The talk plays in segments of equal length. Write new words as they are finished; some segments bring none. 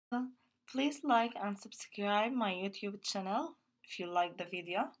Please like and subscribe my YouTube channel if you like the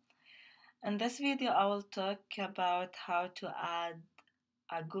video. In this video, I will talk about how to add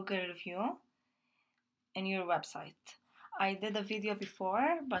a Google review in your website. I did a video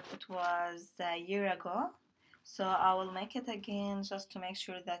before, but it was a year ago. So I will make it again just to make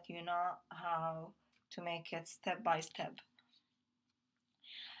sure that you know how to make it step by step.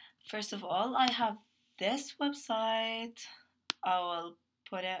 First of all, I have this website. I will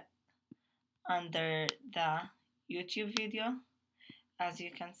put it under the YouTube video. As you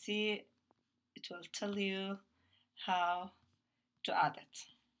can see, it will tell you how to add it.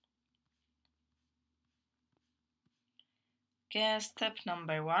 Okay, step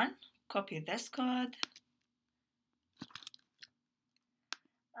number 1, copy this code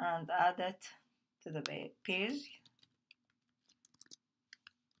and add it to the page.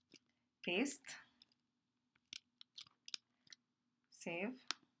 Paste, save.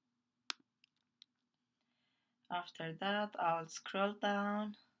 After that, I'll scroll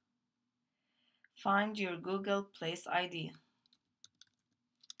down, find your Google Place ID,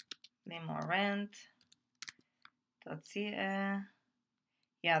 lemorent.ca.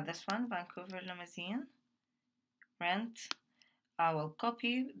 Yeah, this one, Vancouver Limousine Rent. I will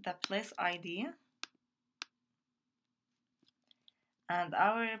copy the place ID and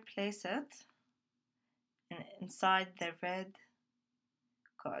I will replace it inside the red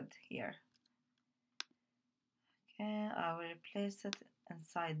code here. Okay, I will replace it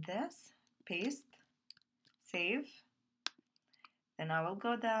inside this, paste, save. Then I will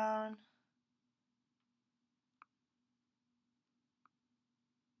go down,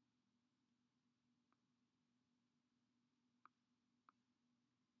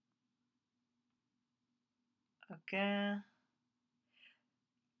 okay.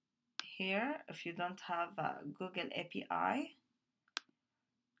 Here, if you don't have a Google API,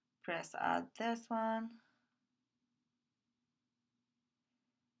 press add this one.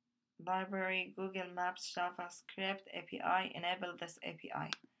 Library, Google Maps, JavaScript API, enable this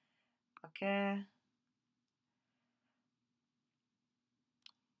API. Okay.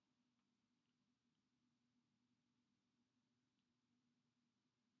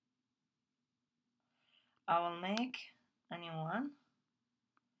 I will make a new one,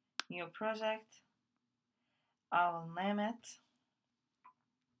 new project. I will name it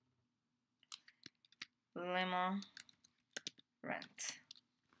Limo Rent.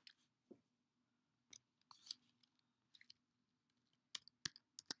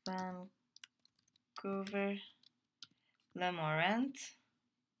 Vancouver Limo Rent.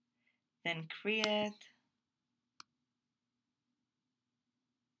 Then create.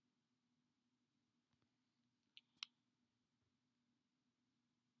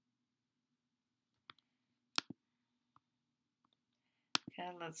 Okay,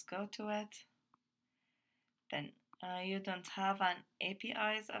 let's go to it. Then you don't have an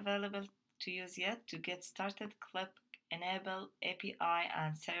APIs available to use yet. To get started, click enable API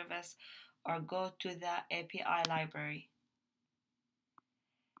and service or go to the API library.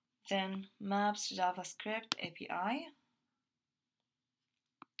 Then Maps JavaScript API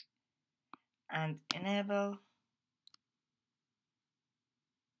and enable.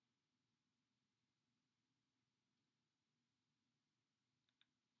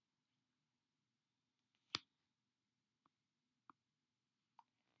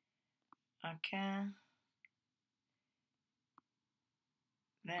 Okay.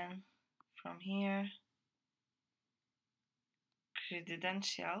 Then from here,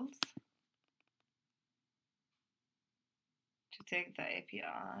 credentials to take the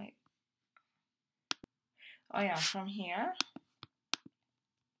API. Oh yeah, from here,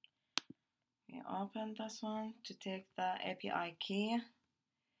 we open this one to take the API key.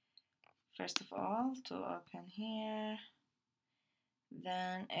 First of all, to open here,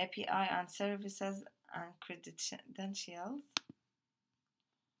 then API and services and credentials.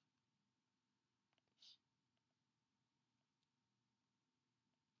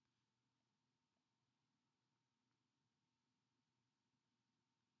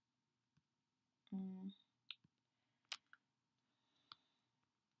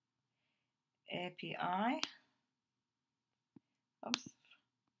 API,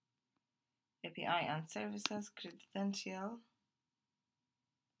 API and services, credential,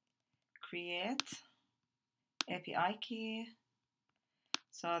 create, API key.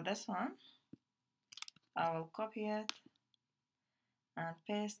 So this one, I will copy it and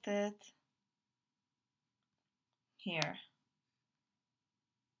paste it here.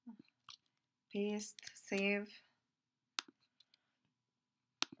 Paste, save.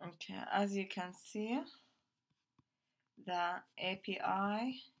 Okay, as you can see, the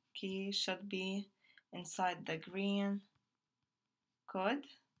API key should be inside the green code.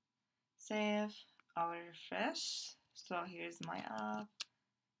 Save. Our refresh. So here's my app.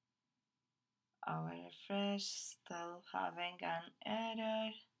 Our refresh still having an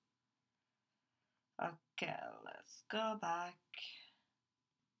error. Okay, let's go back.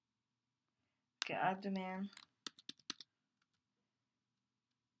 Okay, add domain.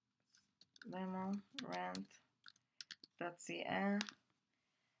 Demo rent.ca.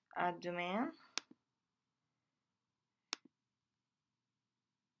 Add domain.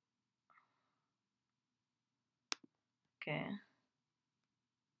 Okay.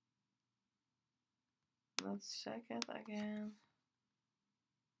 Let's check it again.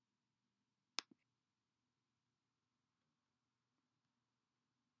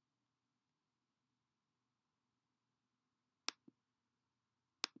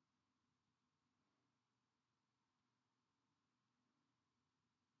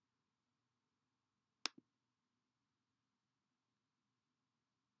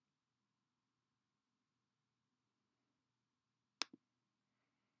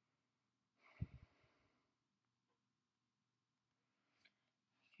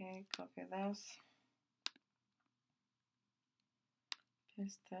 Okay, copy this.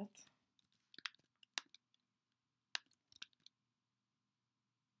 Paste it.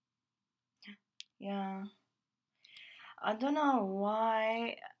 Yeah. I don't know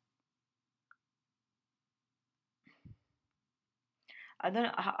why. I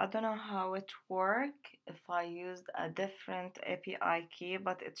don't know how it work if I used a different API key,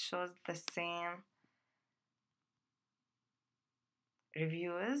 but it shows the same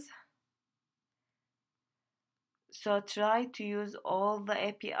reviews. So try to use all the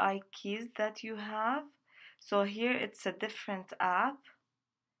API keys that you have. So here it's a different app.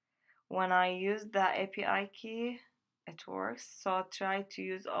 When I use the API key, it works. So try to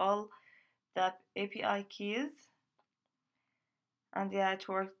use all the API keys. And yeah, it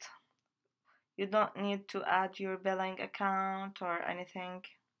worked. You don't need to add your billing account or anything.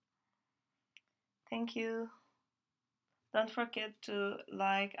 Thank you. Don't forget to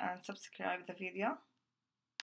like and subscribe the video.